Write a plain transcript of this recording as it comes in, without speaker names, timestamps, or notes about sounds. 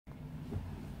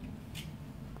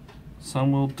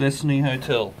Sunworld Destiny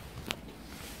Hotel.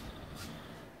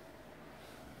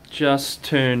 Just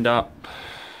turned up.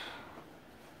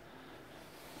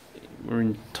 We're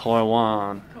in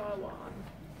Taiwan.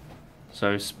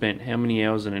 So spent how many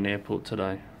hours in an airport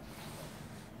today?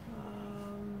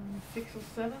 6 or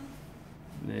 7.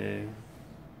 Yeah.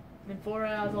 Then 4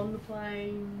 hours on the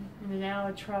plane, and an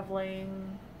hour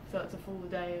travelling. So it's a full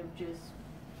day of just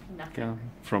nothing. Going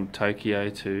from Tokyo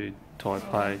to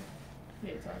Taipei.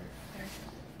 Yeah, it's over.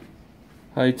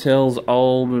 Hotel's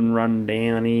old and run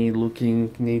downy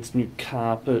looking, needs new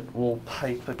carpet,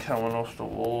 wallpaper coming off the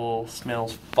wall,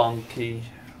 smells funky.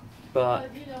 But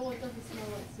you know what doesn't smell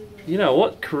like cigarettes? you know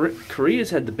what? Korea's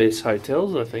had the best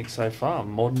hotels I think so far.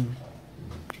 Modern.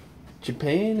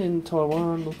 Japan and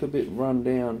Taiwan look a bit run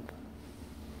down.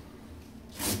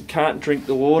 Can't drink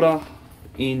the water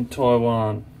in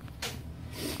Taiwan.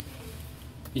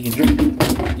 You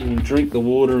can drink the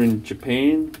water in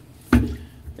Japan.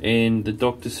 And the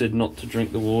doctor said not to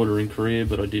drink the water in Korea,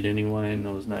 but I did anyway, and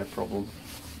there was no problem,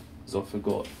 because I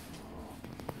forgot.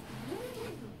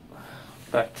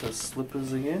 Back to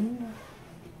slippers again.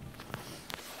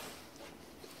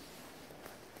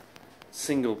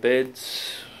 Single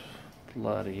beds.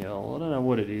 Bloody hell, I don't know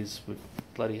what it is with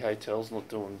bloody hotels not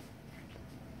doing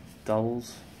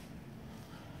doubles.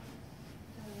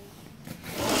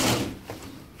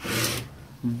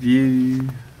 View.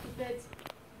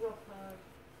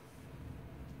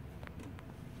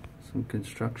 Some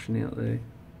construction out there.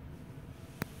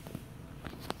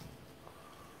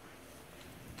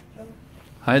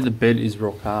 Hey, the bed is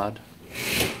rock hard.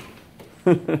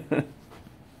 So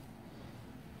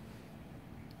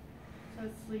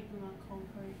sleeping on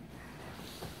concrete.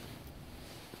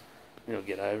 You'll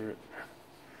get over it.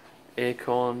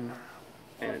 Aircon,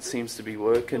 and it seems to be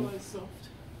working. Soft.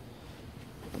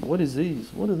 What is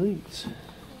these? What are these?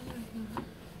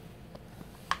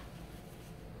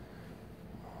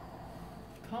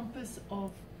 Compass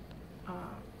of arms.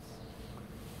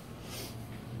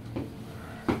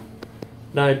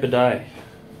 No bidet.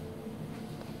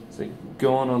 So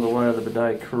gone on the way of the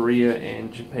bidet. Korea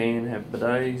and Japan have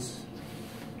bidets.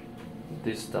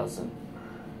 This doesn't.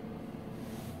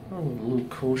 Oh, a little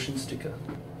caution sticker.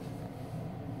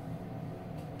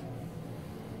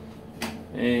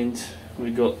 And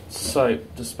we got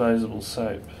soap, disposable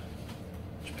soap.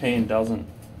 Japan doesn't.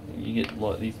 You get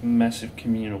like these massive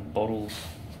communal bottles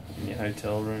in your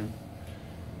hotel room.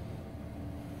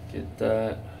 Get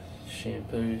that.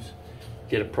 Shampoos.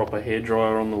 Get a proper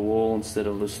hairdryer on the wall instead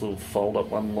of this little fold up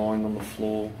one lying on the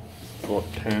floor.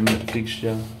 Like permanent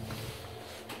fixture.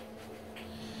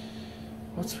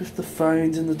 What's with the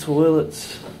phones in the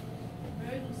toilets?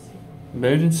 Emergency.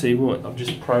 Emergency what? I've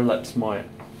just prolapsed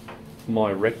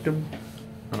my rectum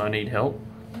and I need help.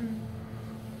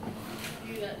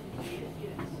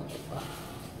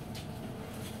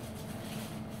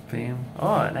 Fan.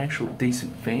 Oh, an actual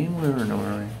decent fan we're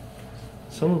annoying.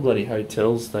 Some of the bloody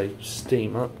hotels they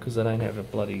steam up because they don't have a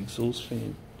bloody exhaust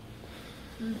fan.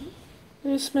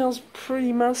 It smells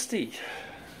pretty musty.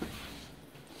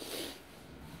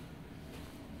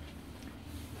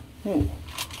 Oh.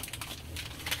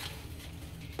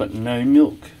 But no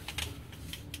milk.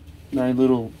 No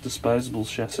little disposable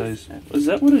chassis. Is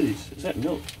that what it is? Is that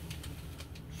milk?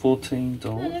 $14.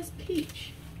 No, that's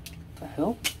peach. The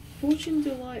hell? Fortune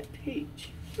Delight peach.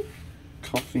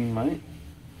 Coffee, mate.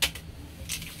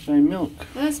 No milk.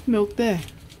 That's milk there.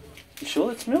 You sure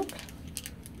that's milk?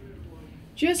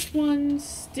 Just one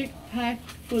stick pack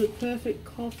for the perfect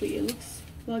coffee. It looks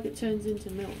like it turns into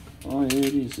milk. Oh yeah,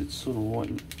 it is. It's sort of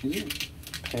white. Is it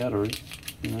powdery?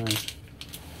 No.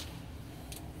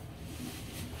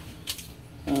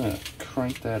 Oh,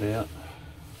 crank that out.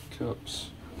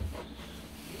 Cups.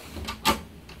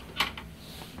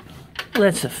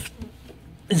 That's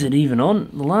is it even on?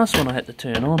 The last one I had to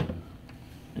turn on.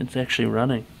 It's actually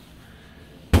running.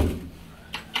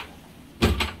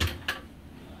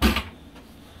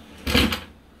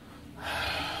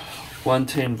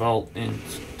 110 volt in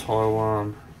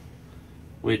Taiwan,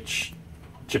 which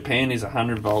Japan is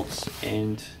 100 volts,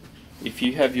 and if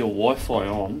you have your Wi-Fi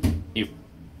on, it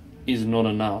is not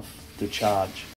enough to charge.